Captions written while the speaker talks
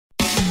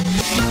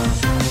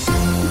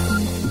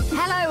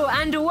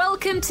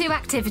Welcome to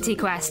Activity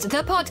Quest,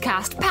 the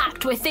podcast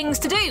packed with things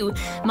to do.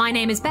 My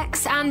name is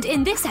Bex, and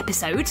in this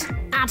episode,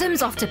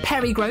 Adam's off to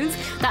Perry Grove.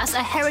 That's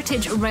a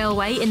heritage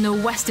railway in the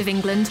west of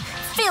England,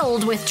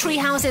 filled with tree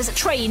houses,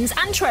 trains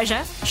and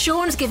treasure.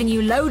 Sean's giving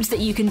you loads that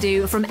you can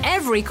do from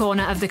every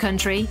corner of the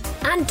country.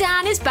 And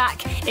Dan is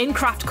back in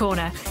Craft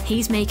Corner.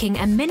 He's making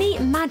a mini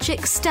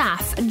magic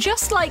staff,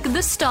 just like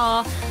the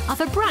star of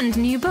a brand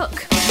new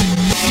book.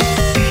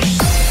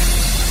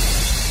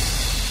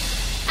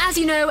 As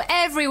you know,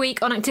 every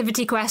week on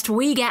Activity Quest,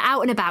 we get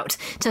out and about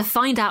to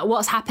find out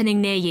what's happening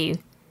near you.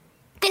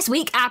 This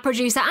week, our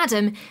producer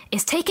Adam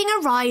is taking a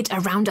ride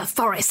around a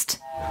forest.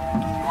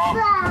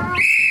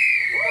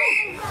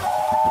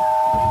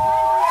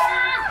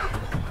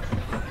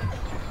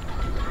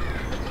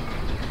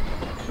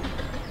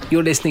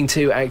 You're listening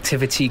to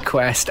Activity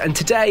Quest, and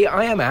today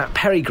I am at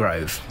Perry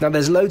Grove. Now,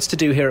 there's loads to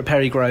do here at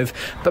Perry Grove,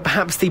 but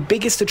perhaps the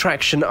biggest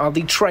attraction are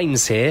the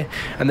trains here,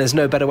 and there's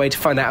no better way to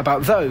find out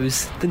about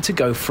those than to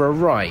go for a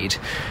ride.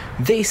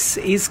 This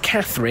is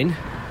Catherine.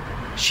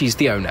 She's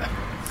the owner.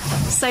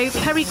 So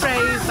Perry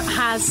Grove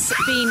has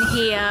been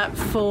here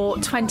for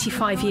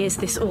 25 years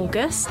this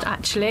August,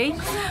 actually.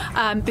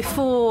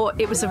 Before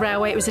it was a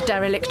railway, it was a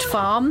derelict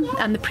farm,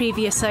 and the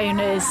previous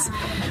owners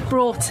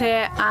brought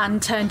it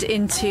and turned it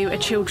into a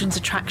children's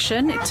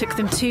attraction. It took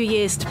them 2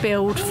 years to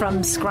build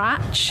from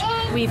scratch.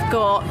 We've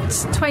got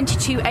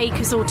 22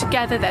 acres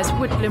altogether. There's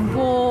woodland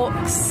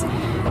walks.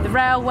 The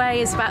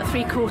railway is about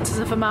 3/4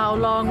 of a mile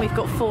long. We've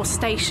got 4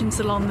 stations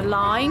along the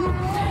line.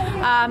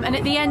 And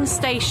at the end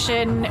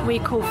station, we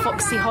call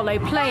Foxy Hollow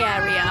Play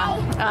Area.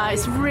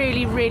 It's a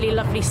really, really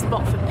lovely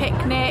spot for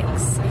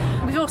picnics.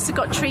 We've also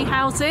got tree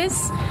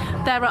houses.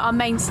 They're at our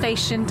main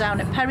station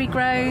down at Perry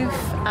Grove,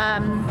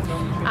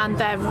 and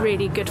they're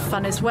really good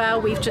fun as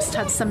well. We've just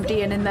had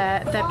somebody in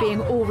there. They're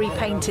being all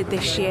repainted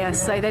this year,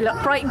 so they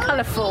look bright and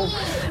colourful,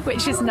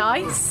 which is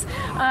nice.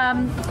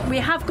 We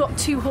have got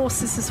 2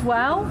 horses as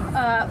well.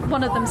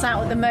 One of them's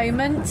out at the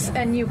moment,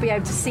 and you'll be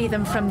able to see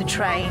them from the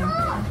train.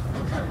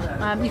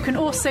 You can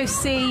also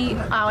see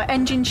our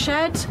engine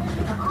shed,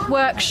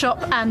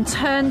 workshop and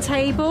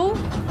turntable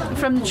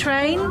from the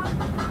train.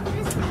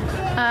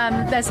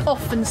 There's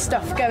often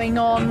stuff going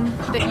on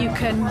that you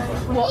can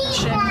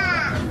watch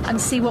and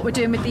see what we're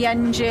doing with the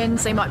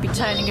engines. They might be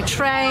turning a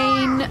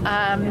train,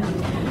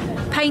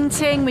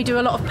 painting. We do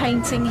a lot of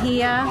painting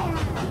here.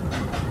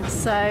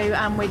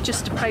 So we're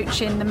just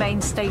approaching the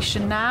main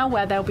station now,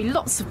 where there'll be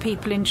lots of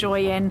people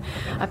enjoying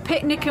a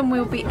picnic, and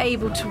we'll be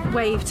able to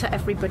wave to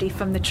everybody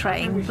from the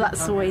train.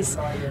 That's always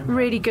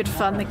really good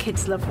fun. The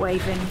kids love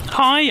waving.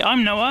 Hi,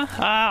 I'm Noah.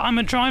 I'm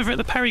a driver at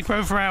the Perry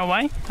Grove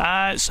Railway.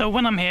 So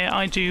when I'm here,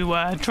 I do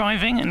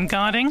driving and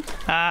guarding,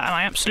 and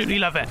I absolutely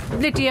love it.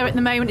 Lydia at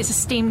the moment is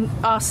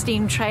our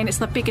steam train. It's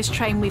the biggest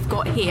train we've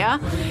got here.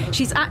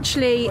 She's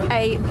actually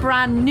a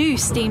brand new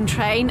steam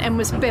train and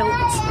was built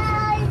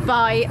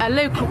by a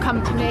local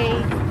company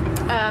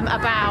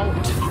about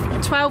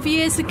 14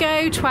 years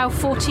ago.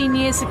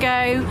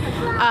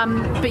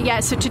 But yeah,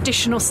 it's a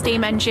traditional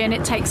steam engine.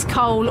 It takes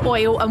coal,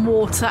 oil and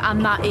water,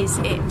 and that is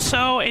it.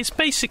 So it's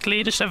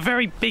basically just a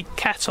very big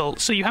kettle.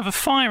 So you have a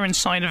fire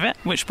inside of it,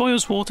 which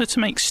boils water to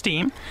make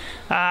steam.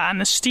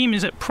 And the steam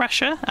is at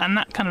pressure, and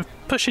that kind of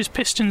pushes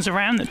pistons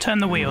around that turn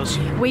the wheels.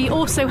 We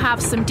also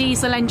have some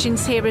diesel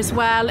engines here as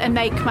well, and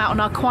they come out on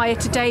our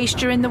quieter days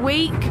during the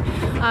week.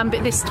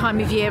 But this time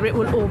of year it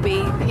will all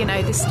be,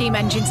 the steam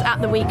engines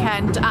at the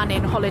weekend and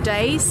in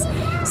holidays.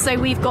 So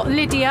we've got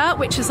Lydia,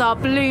 which is our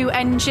blue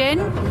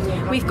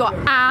engine. We've got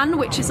Anne,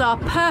 which is our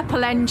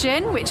purple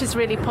engine, which is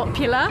really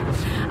popular.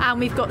 And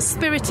we've got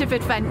Spirit of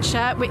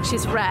Adventure, which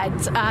is red.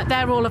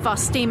 They're all of our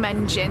steam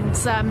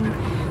engines.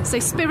 So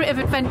Spirit of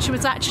Adventure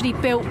was actually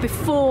built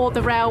before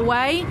the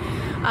railway.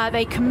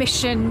 They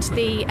commissioned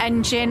the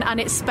engine, and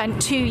it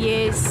spent 2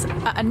 years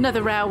at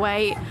another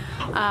railway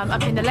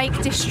up in the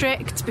Lake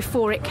District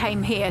before it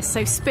came here.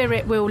 So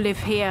Spirit will live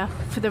here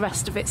for the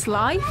rest of its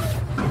life.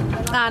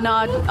 And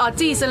our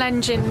diesel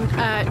engine,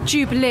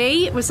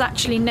 Jubilee, was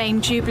actually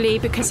named Jubilee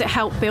because it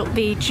helped build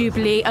the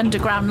Jubilee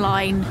Underground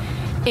line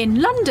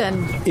in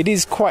London. It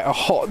is quite a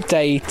hot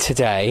day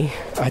today.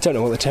 I don't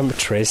know what the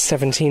temperature is,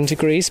 17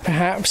 degrees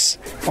perhaps.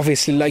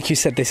 Obviously, like you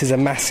said, this is a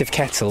massive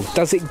kettle.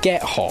 Does it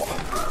get hot?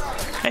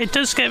 It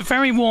does get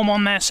very warm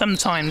on there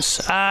sometimes.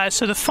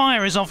 So the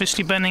fire is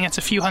obviously burning at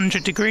a few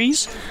hundred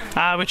degrees,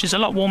 which is a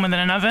lot warmer than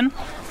an oven.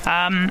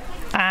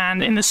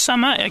 And in the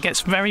summer it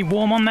gets very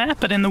warm on there,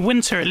 but in the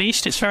winter at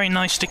least it's very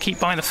nice to keep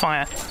by the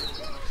fire.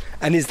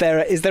 And is there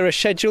a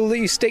schedule that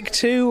you stick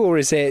to,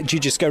 or do you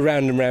just go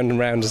round and round and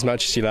round as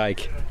much as you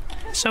like?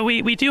 So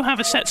we do have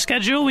a set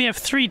schedule. We have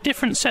 3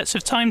 different sets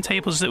of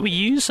timetables that we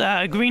use,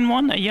 a green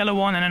one, a yellow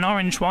one and an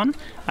orange one,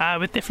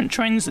 with different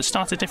trains that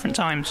start at different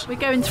times. We're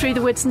going through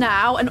the woods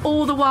now, and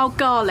all the wild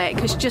garlic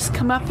has just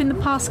come up in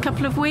the past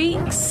couple of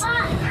weeks.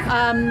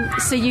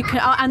 So you can,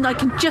 and I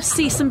can just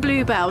see some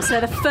bluebells.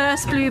 They're the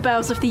first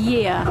bluebells of the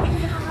year.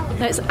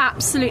 It's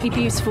absolutely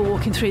beautiful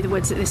walking through the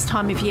woods at this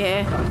time of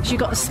year. You've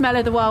got the smell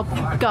of the wild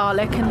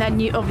garlic, and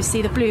then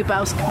obviously the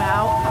bluebells come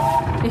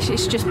out.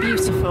 It's just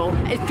beautiful.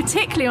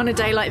 Particularly on a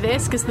day like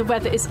this, because the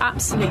weather is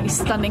absolutely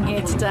stunning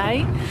here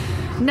today.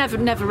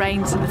 Never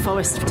rains in the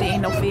Forest of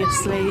Dean,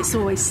 obviously. It's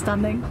always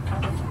stunning.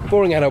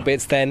 Boring adult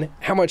bits then.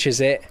 How much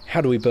is it?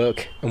 How do we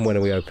book? And when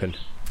are we open?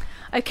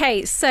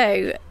 Okay,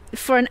 so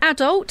for an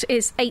adult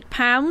is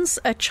 £8,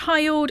 a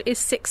child is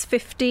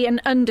 £6.50, and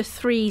under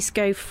 3s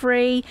go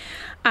free,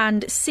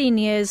 and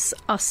seniors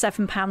are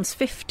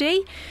 £7.50.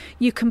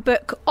 You can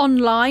book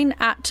online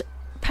at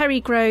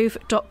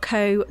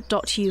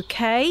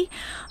perrygrove.co.uk.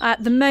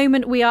 At the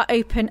moment, we are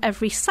open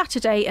every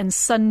Saturday and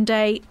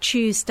Sunday,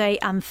 Tuesday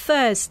and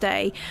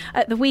Thursday.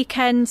 At the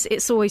weekends,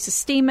 it's always a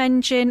steam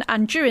engine,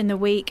 and during the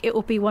week, it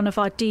will be one of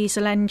our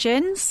diesel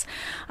engines.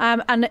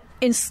 And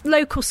in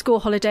local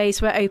school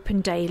holidays, we're open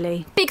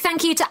daily. Big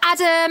thank you to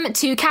Adam,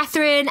 to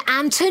Catherine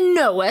and to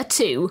Noah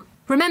too.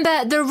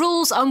 Remember, the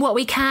rules on what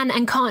we can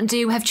and can't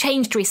do have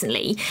changed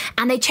recently,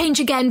 and they change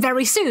again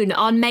very soon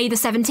on May the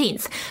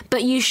 17th.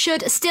 But you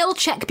should still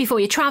check before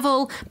you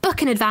travel,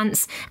 book in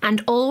advance,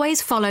 and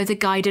always follow the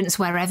guidance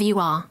wherever you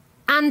are.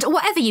 And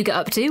whatever you get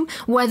up to,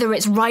 whether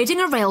it's riding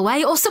a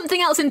railway or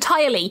something else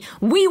entirely,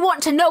 we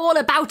want to know all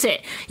about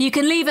it. You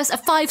can leave us a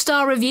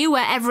 5-star review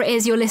wherever it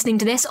is you're listening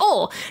to this,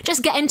 or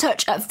just get in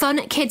touch at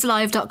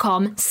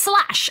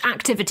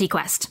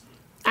funkidslive.com/activityquest.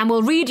 And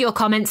we'll read your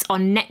comments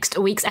on next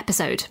week's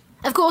episode.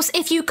 Of course,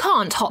 if you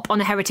can't hop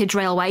on a heritage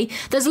railway,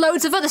 there's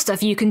loads of other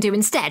stuff you can do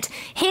instead.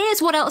 Here's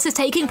what else is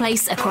taking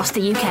place across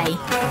the UK.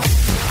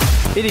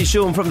 It is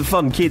Sean from the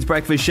Fun Kids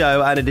Breakfast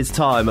Show, and it is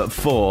time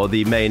for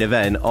the main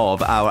event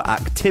of our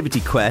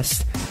Activity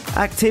Quest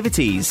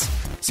activities.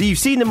 So you've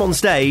seen them on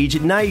stage,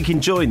 now you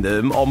can join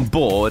them on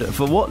board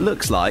for what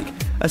looks like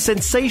a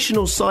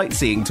sensational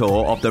sightseeing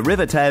tour of the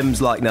River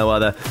Thames like no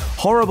other.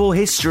 Horrible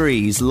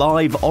Histories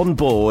live on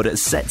board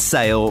set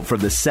sail from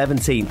the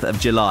 17th of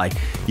July.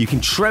 You can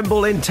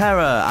tremble in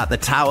terror at the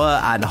Tower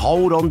and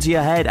hold onto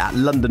your head at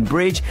London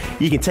Bridge.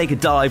 You can take a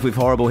dive with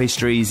Horrible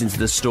Histories into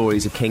the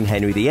stories of King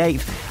Henry VIII,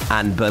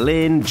 Anne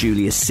Boleyn,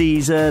 Julius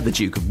Caesar, the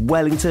Duke of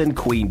Wellington,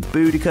 Queen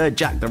Boudica,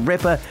 Jack the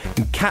Ripper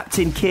and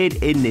Captain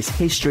Kidd in this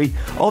history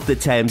of the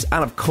Thames.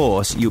 And of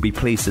course, you'll be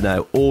pleased to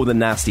know all the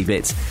nasty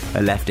bits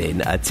are left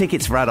in.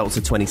 Tickets for adults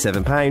are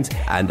 £27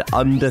 and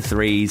under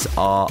 3s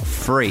are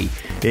free.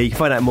 You can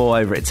find out more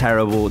over at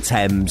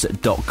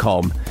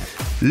terriblethames.com.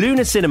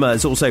 Luna Cinema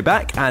is also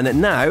back, and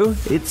now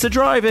it's a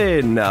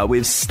drive-in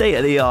with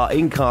state-of-the-art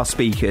in-car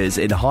speakers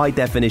in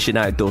high-definition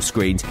outdoor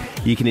screens.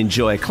 You can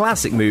enjoy a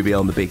classic movie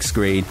on the big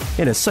screen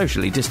in a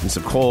socially distanced,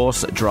 of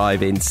course,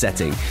 drive-in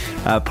setting.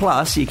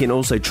 Plus, you can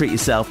also treat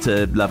yourself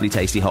to lovely,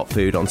 tasty hot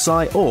food on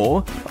site,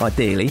 or,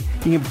 ideally,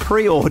 you can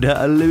pre-order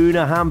a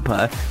Luna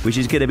hamper, which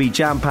is going to be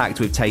jam-packed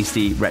with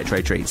tasty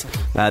retro treats.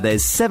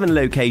 There's 7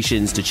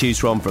 locations to choose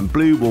from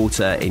Blue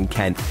Water in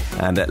Kent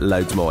and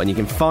loads more. And you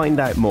can find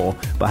out more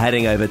by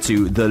heading over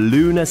to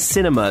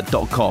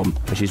thelunacinema.com,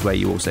 which is where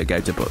you also go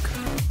to book.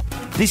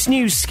 This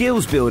new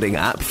skills building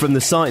app from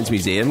the Science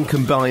Museum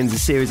combines a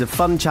series of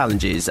fun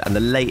challenges and the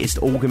latest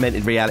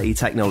augmented reality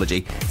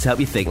technology to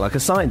help you think like a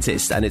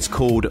scientist, and it's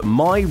called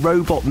My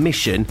Robot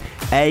Mission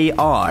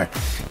AR.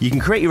 You can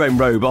create your own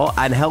robot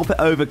and help it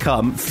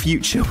overcome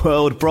future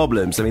world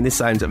problems. I mean, this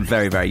sounds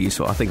very, very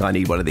useful. I think I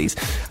need one of these.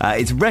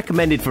 It's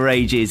recommended for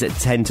ages at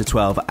 10 to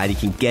 12, and you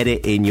can get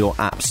it in your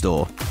app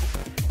store.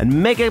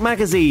 And Mega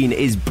Magazine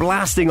is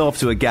blasting off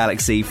to a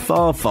galaxy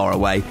far, far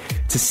away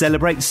to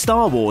celebrate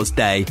Star Wars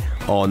Day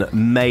on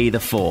May the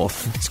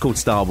 4th. It's called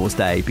Star Wars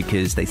Day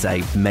because they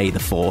say May the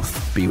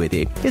 4th be with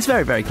you. It's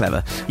very, very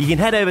clever. You can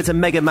head over to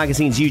Mega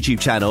Magazine's YouTube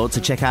channel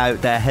to check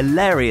out their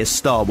hilarious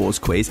Star Wars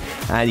quiz,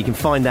 and you can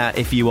find out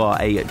if you are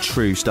a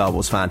true Star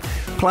Wars fan.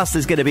 Plus,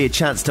 there's going to be a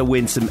chance to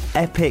win some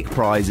epic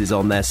prizes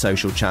on their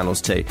social channels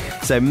too.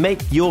 So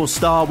make your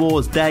Star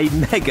Wars Day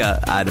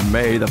mega, and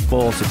May the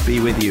 4th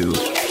be with you.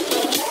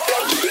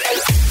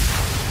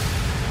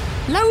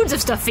 Loads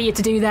of stuff for you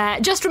to do there.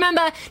 Just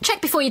remember,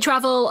 check before you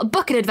travel,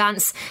 book in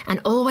advance,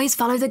 and always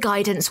follow the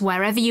guidance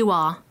wherever you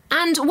are.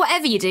 And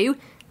whatever you do,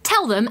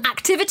 tell them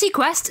Activity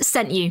Quest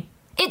sent you.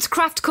 It's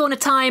Craft Corner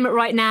time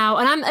right now,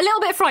 and I'm a little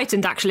bit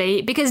frightened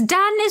actually, because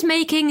Dan is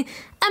making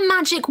a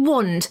magic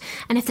wand.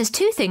 And if there's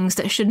 2 things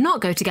that should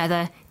not go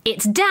together,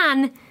 it's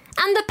Dan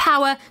and the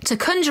power to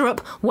conjure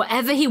up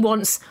whatever he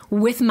wants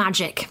with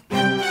magic.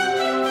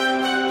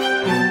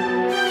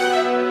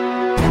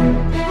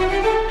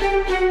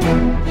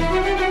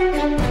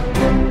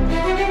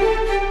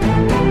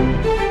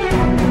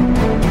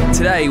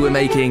 Today we're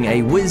making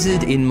a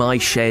Wizard in My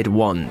Shed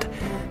wand.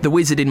 The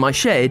Wizard in My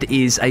Shed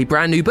is a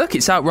brand new book.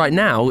 It's out right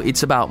now.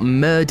 It's about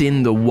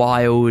Myrddin the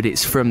Wild.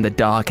 It's from the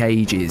Dark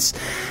Ages.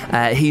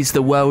 He's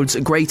the world's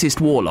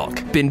greatest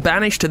warlock, been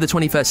banished to the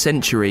 21st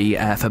century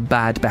for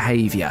bad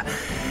behaviour.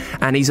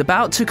 and he's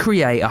about to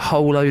create a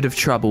whole load of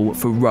trouble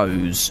for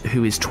Rose,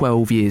 who is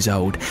 12 years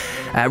old.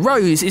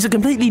 Rose is a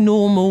completely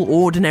normal,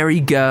 ordinary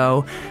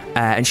girl,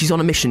 and she's on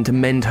a mission to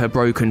mend her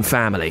broken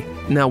family.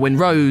 Now, when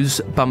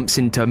Rose bumps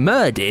into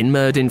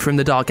Merdin from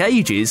the Dark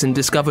Ages, and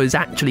discovers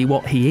actually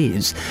what he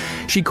is,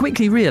 she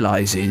quickly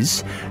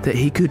realises that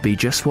he could be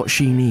just what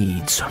she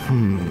needs.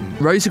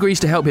 Rose agrees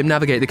to help him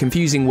navigate the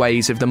confusing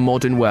ways of the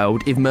modern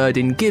world if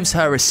Merdin gives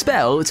her a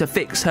spell to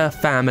fix her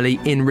family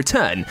in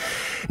return.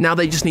 Now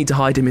they just need to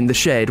hide him in the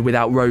shed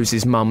without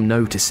Rose's mum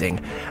noticing.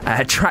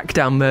 Track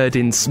down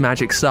Merdin's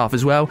magic staff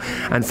as well,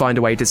 and find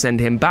a way to send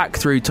him back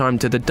through time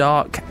to the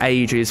Dark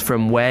Ages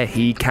from where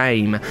he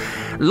came. A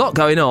lot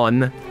going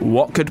on.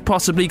 What could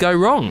possibly go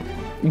wrong?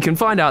 You can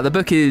find out the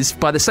book is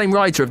by the same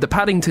writer of the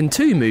Paddington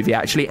 2 movie,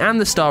 actually, and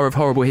the star of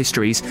Horrible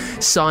Histories,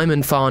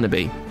 Simon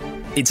Farnaby.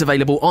 It's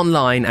available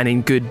online and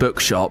in good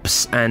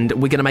bookshops, and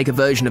we're going to make a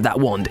version of that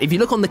wand. If you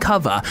look on the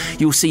cover,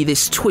 you'll see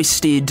this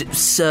twisted,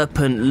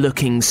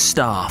 serpent-looking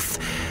staff.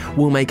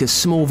 We'll make a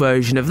small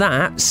version of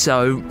that,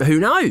 so who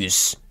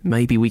knows?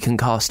 Maybe we can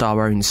cast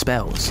our own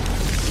spells.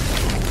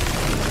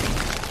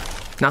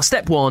 Now,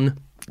 step 1,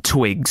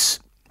 twigs.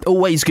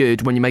 Always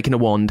good when you're making a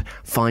wand,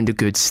 find a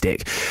good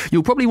stick.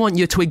 You'll probably want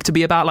your twig to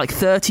be about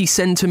 30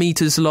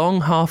 centimetres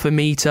long, half a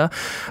metre.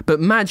 But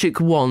magic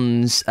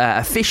wands,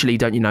 officially,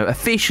 don't you know,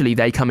 officially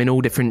they come in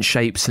all different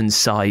shapes and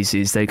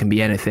sizes. They can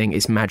be anything.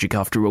 It's magic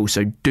after all,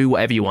 so do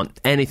whatever you want.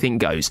 Anything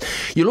goes.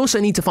 You'll also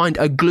need to find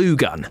a glue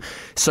gun.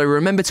 So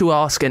remember to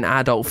ask an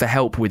adult for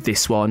help with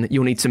this one.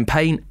 You'll need some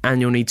paint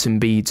and you'll need some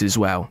beads as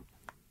well.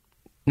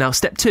 Now,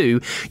 step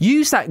 2,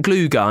 use that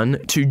glue gun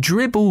to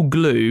dribble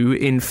glue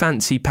in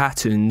fancy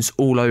patterns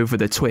all over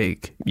the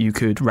twig. You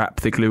could wrap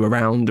the glue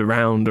around,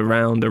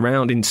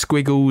 in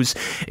squiggles,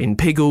 in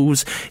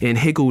piggles, in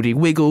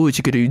higgledy-wiggles.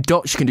 You could do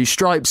dots, you can do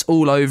stripes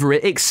all over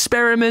it.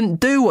 Experiment,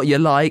 do what you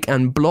like,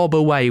 and blob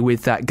away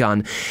with that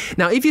gun.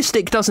 Now, if your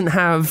stick doesn't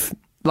have,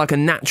 a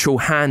natural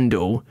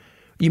handle,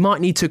 you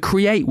might need to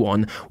create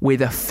one with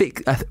a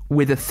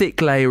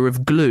thick layer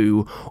of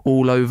glue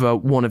all over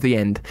one of the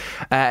end.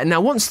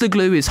 Now, once the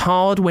glue is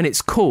hard, when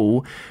it's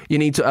cool, you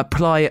need to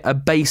apply a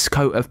base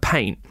coat of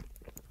paint.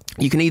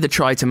 You can either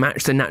try to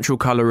match the natural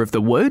colour of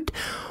the wood,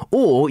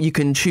 or you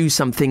can choose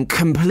something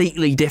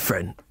completely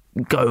different.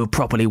 Go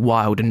properly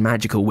wild and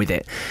magical with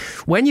it.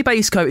 When your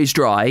base coat is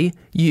dry,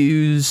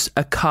 use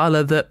a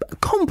colour that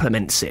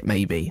complements it,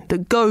 maybe,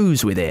 that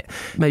goes with it.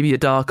 Maybe a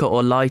darker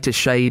or lighter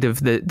shade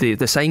of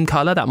the same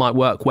colour, that might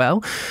work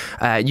well.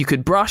 You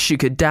could brush, you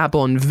could dab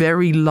on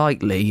very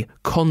lightly,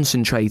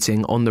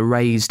 concentrating on the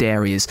raised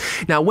areas.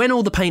 Now, when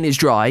all the paint is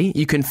dry,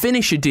 you can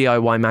finish your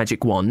DIY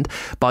magic wand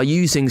by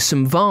using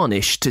some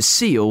varnish to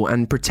seal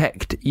and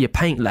protect your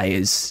paint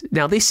layers.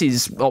 Now, this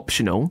is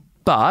optional,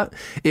 but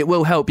it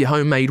will help your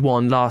homemade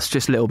wand last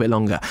just a little bit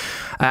longer.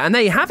 And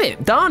there you have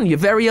it, done, your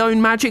very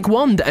own magic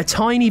wand, a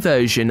tiny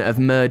version of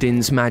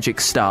Merdin's magic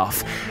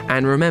staff.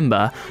 And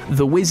remember,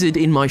 The Wizard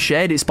in My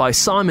Shed, it's by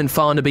Simon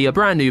Farnaby, a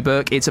brand new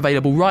book. It's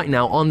available right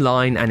now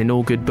online and in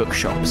all good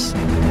bookshops.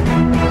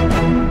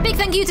 Big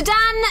thank you to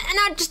Dan. And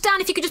now,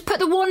 Dan, if you could just put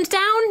the wand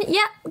down.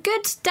 Yeah,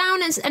 good.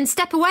 Down and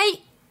step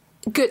away.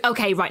 Good.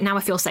 Okay, right, now I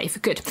feel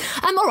safe. Good.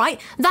 All right,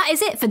 that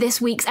is it for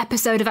this week's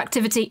episode of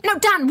Activity... No,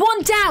 Dan,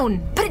 one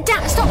down! Put it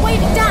down! Stop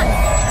waving! Dan!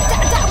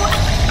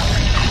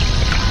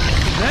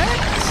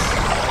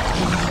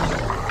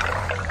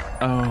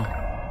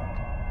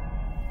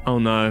 Oh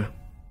no.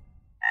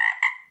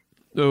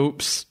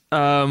 Oops.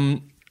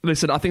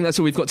 Listen, I think that's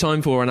all we've got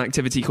time for on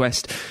Activity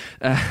Quest.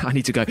 I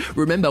need to go.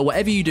 Remember,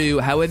 whatever you do,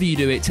 however you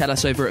do it, tell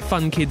us over at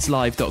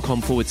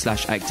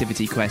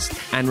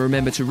funkidslive.com/activityquest. And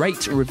remember to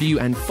rate, review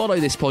and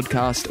follow this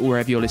podcast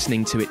wherever you're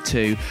listening to it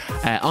too.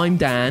 I'm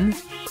Dan.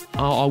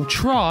 I'll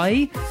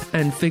try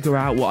and figure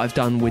out what I've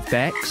done with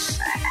Bex.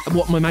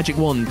 What my magic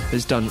wand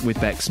has done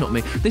with Bex, not me.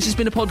 This has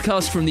been a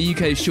podcast from the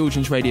UK's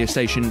children's radio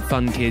station,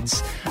 Fun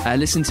Kids.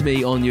 Listen to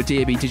me on your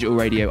DAB digital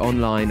radio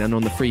online and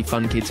on the free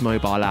Fun Kids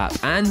mobile app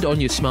and on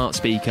your smart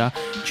speaker.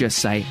 Just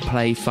say,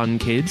 play Fun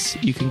Kids.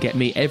 You can get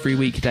me every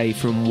weekday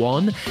from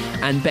 1,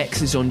 and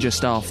Bex is on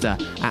just after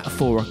at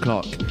 4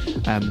 o'clock.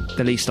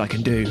 The least I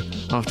can do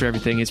after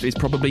everything is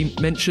probably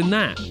mention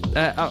that.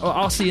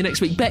 I'll see you next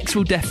week. Bex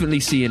will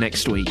definitely see you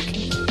next week.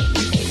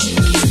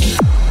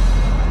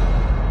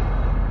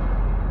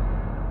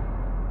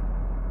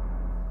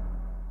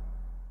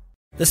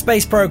 The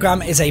Space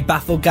Programme is a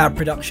Bafflegab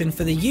production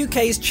for the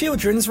UK's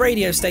children's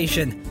radio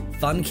station,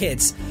 Fun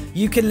Kids.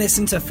 You can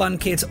listen to Fun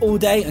Kids all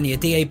day on your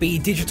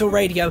DAB digital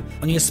radio,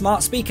 on your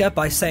smart speaker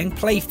by saying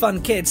play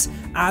Fun Kids,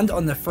 and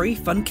on the free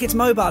Fun Kids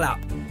mobile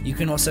app. You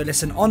can also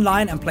listen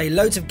online and play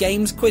loads of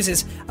games,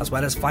 quizzes, as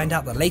well as find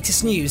out the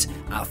latest news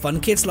at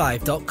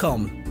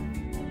funkidslive.com.